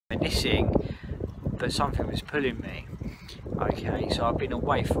missing, but something was pulling me. Okay, so I've been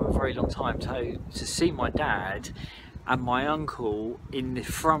away for a very long time. So to see my dad and my uncle in the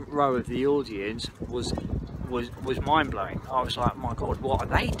front row of the audience was mind-blowing. I was like, my God, what are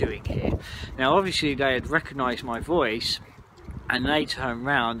they doing here? Now obviously they had recognised my voice, and they turned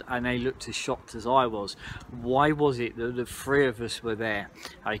round and they looked as shocked as I was. Why was it that the three of us were there?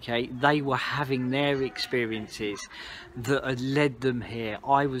 Okay, they were having their experiences that had led them here.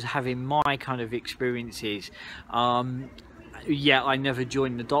 I was having my kind of experiences. Yeah, I never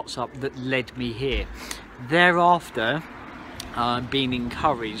joined the dots up that led me here. Thereafter, being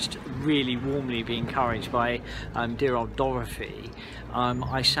encouraged, really warmly being encouraged by dear old Dorothy,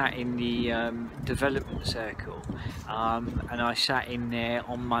 I sat in the development circle, and I sat in there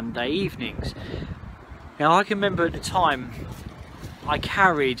on Monday evenings. Now I can remember at the time I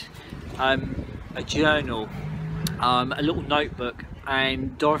carried a journal, a little notebook,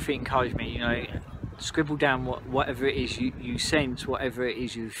 and Dorothy encouraged me, you know, scribble down whatever it is you sense, whatever it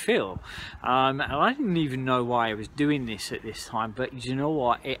is you feel. And I didn't even know why I was doing this at this time, but you know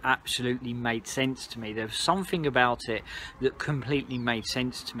what, it absolutely made sense to me. There was something about it that completely made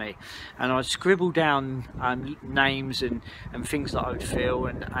sense to me, and I'd scribble down names and things that I would feel,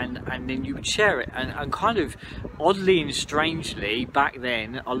 and then you would share it, and kind of oddly and strangely back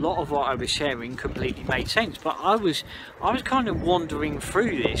then a lot of what I was sharing completely made sense, but I was kind of wandering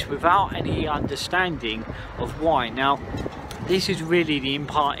through this without any understanding of why. Now this is really the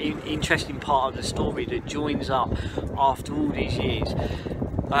interesting part of the story that joins up after all these years,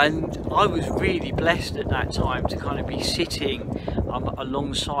 and I was really blessed at that time to kind of be sitting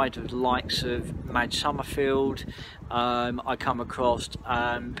alongside of the likes of Madge Summerfield. I come across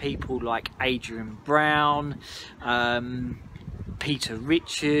people like Adrian Brown, Peter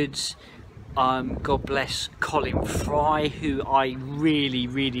Richards, God bless Colin Fry, who I really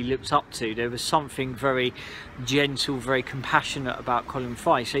looked up to. There was something very gentle, very compassionate about Colin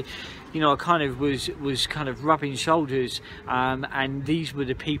Fry. So, you know, I kind of was kind of rubbing shoulders, and these were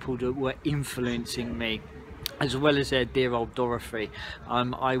the people that were influencing me, as well as their dear old Dorothy.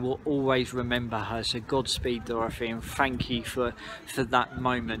 I will always remember her, so Godspeed Dorothy, and thank you for that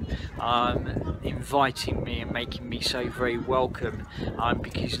moment, inviting me and making me so very welcome,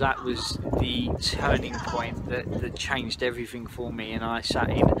 because that was the turning point that changed everything for me, and I sat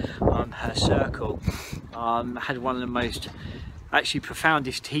in her circle. Had one of the most actually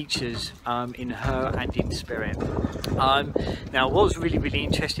profoundest teachers in her and in spirit. Now what was really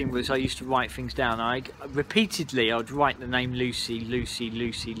interesting was I used to write things down. I would write the name Lucy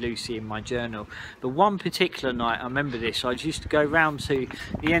in my journal, but one particular night, I remember this, I used to go round to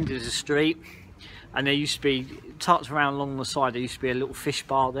the end of the street, and there used to be, tucked around along the side, there used to be a little fish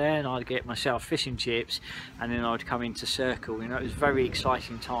bar there, and I'd get myself fish and chips, and then I'd come into circle. You know, it was a very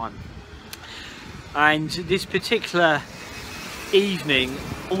exciting time. And this particular evening,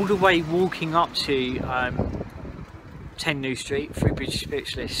 all the way walking up to 10 New Street, Three Bridges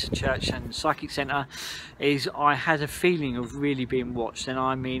Spiritualist Church and Psychic Centre, is I had a feeling of really being watched, and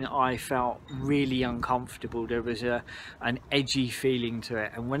I mean I felt really uncomfortable. There was an edgy feeling to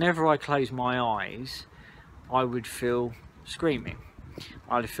it, and whenever I closed my eyes I would feel screaming.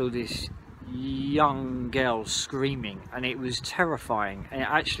 I'd feel this young girl screaming, and it was terrifying, and it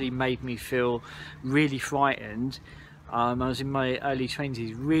actually made me feel really frightened. I was in my early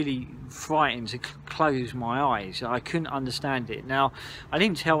 20s, really frightened to close my eyes. I couldn't understand it. Now, I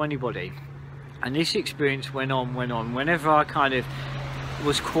didn't tell anybody, and this experience went on. Whenever I kind of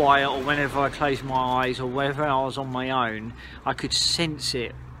was quiet, or whenever I closed my eyes, or whenever I was on my own, I could sense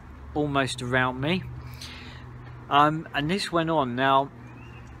it almost around me. And this went on. Now,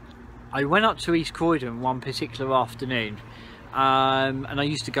 I went up to East Croydon one particular afternoon, and I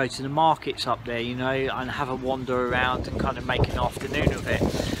used to go to the markets up there, you know, and have a wander around and kind of make an afternoon of it.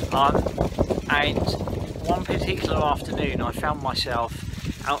 And one particular afternoon I found myself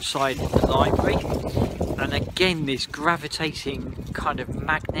outside the library, and again this gravitating kind of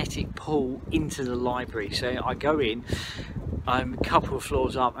magnetic pull into the library. So I go in, a couple of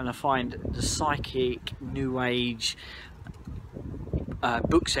floors up, and I find the psychic, new age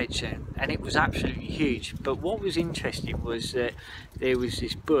book section, and it was absolutely huge. But what was interesting was that there was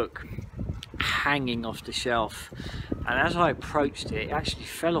this book hanging off the shelf, and as I approached it, it actually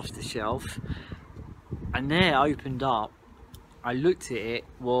fell off the shelf, and there opened up. I looked at it,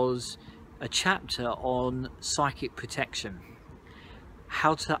 was a chapter on psychic protection,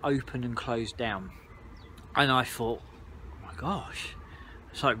 how to open and close down. And I thought, oh my gosh,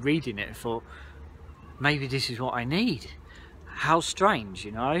 it's like reading it, I thought maybe this is what I need. how strange,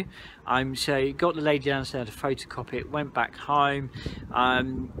 you know. So got the lady downstairs to photocopy it, went back home,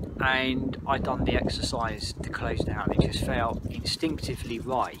 and I done the exercise to close down. It just felt instinctively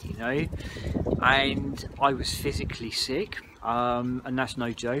right, you know. And I was physically sick, and that's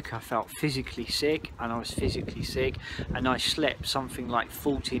no joke. I felt physically sick, and I was physically sick, and I slept something like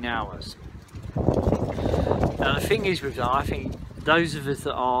 14 hours. Now the thing is with that, I think those of us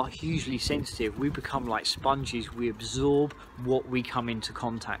that are hugely sensitive, we become like sponges. We absorb what we come into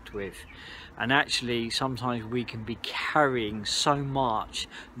contact with, and actually sometimes we can be carrying so much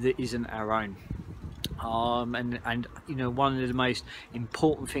that isn't our own. And you know, one of the most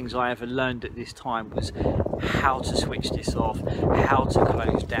important things I ever learned at this time was how to switch this off, how to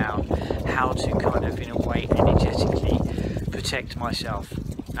close down, how to kind of in a way energetically protect myself.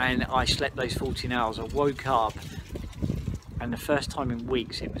 And I slept those 14 hours. I woke up, and the first time in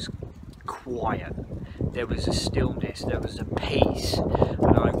weeks it was quiet. There was a stillness, there was a peace,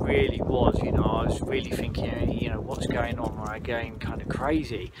 and I really was, you know, I was really thinking, you know, what's going on? Am I going kind of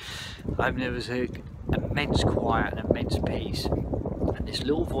crazy? There was an immense quiet and immense peace, and this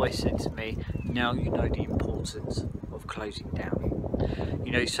little voice said to me, now you know the importance of closing down.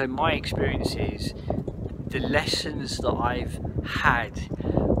 You know, so my experience is, the lessons that I've had,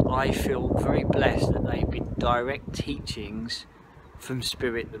 I feel very blessed that they've been direct teachings from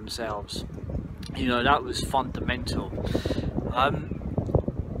Spirit themselves. You know, that was fundamental.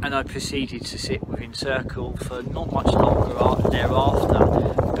 And I proceeded to sit within circle for not much longer thereafter,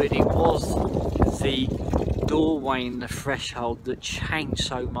 but it was the doorway and the threshold that changed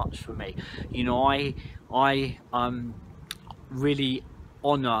so much for me. You know, I really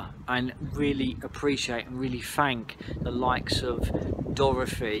honour and really appreciate and really thank the likes of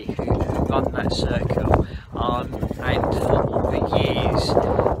Dorothy who run that circle, and for all the years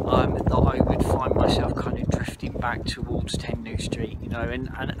that I would find myself kind of drifting back towards 10 New Street, you know.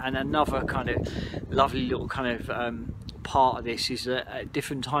 And another kind of lovely little kind of part of this is that at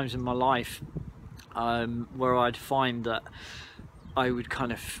different times in my life, where I'd find that I would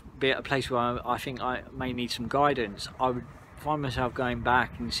kind of be at a place where I think I may need some guidance, I would find myself going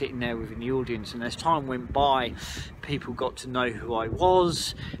back and sitting there within the audience, and as time went by, people got to know who I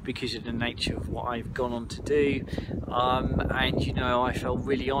was because of the nature of what I've gone on to do, and you know, I felt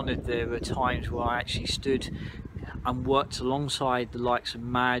really honoured. There were times where I actually stood and worked alongside the likes of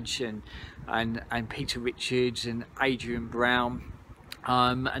Madge and Peter Richards and Adrian Brown.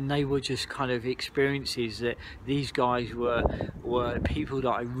 And they were just kind of experiences that these guys were people that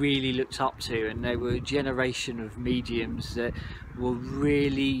I really looked up to, and they were a generation of mediums that were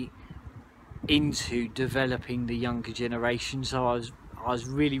really into developing the younger generation. So I was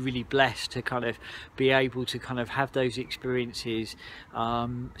really blessed to kind of be able to kind of have those experiences,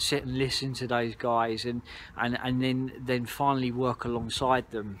 sit and listen to those guys, and then finally work alongside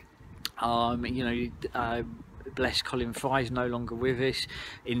them. You know, bless Colin Fry is no longer with us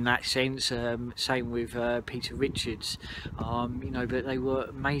in that sense, same with Peter Richards, you know, but they were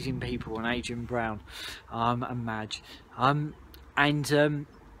amazing people, and Adrian Brown, and Madge,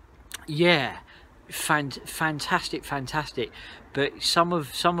 yeah, fantastic. But some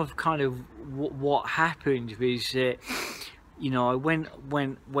of kind of what happened was that, you know, I went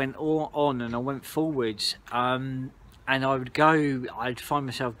on and I went forwards, and I'd find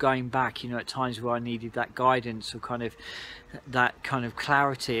myself going back, you know, at times where I needed that guidance or kind of that kind of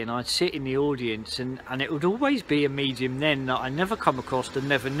clarity, and I'd sit in the audience, and it would always be a medium then that I never come across and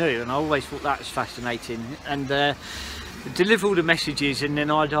never knew, and I always thought that was fascinating, and deliver all the messages, and then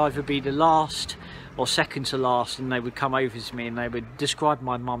I'd either be the last or second to last, and they would come over to me and they would describe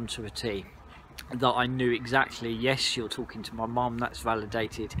my mum to a T. That I knew exactly, yes, you're talking to my mum, that's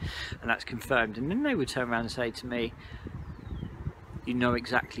validated and that's confirmed. And then they would turn around and say to me, you know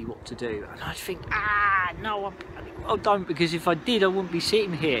exactly what to do. And I'd think, no, I don't, because if I did, I wouldn't be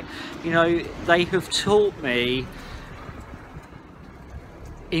sitting here. You know, they have taught me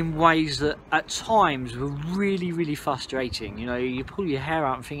in ways that at times were really frustrating. You know, you pull your hair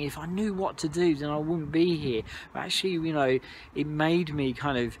out and think, if I knew what to do, then I wouldn't be here. But actually, you know, it made me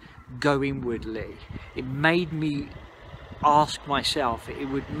kind of go inwardly. It made me ask myself.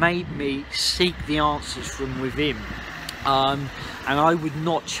 It made me seek the answers from within. And I would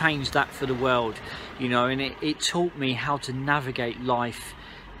not change that for the world. You know, and it taught me how to navigate life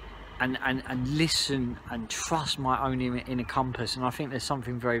and listen and trust my own inner compass, and I think there's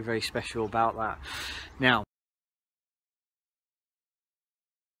something very special about that. Now,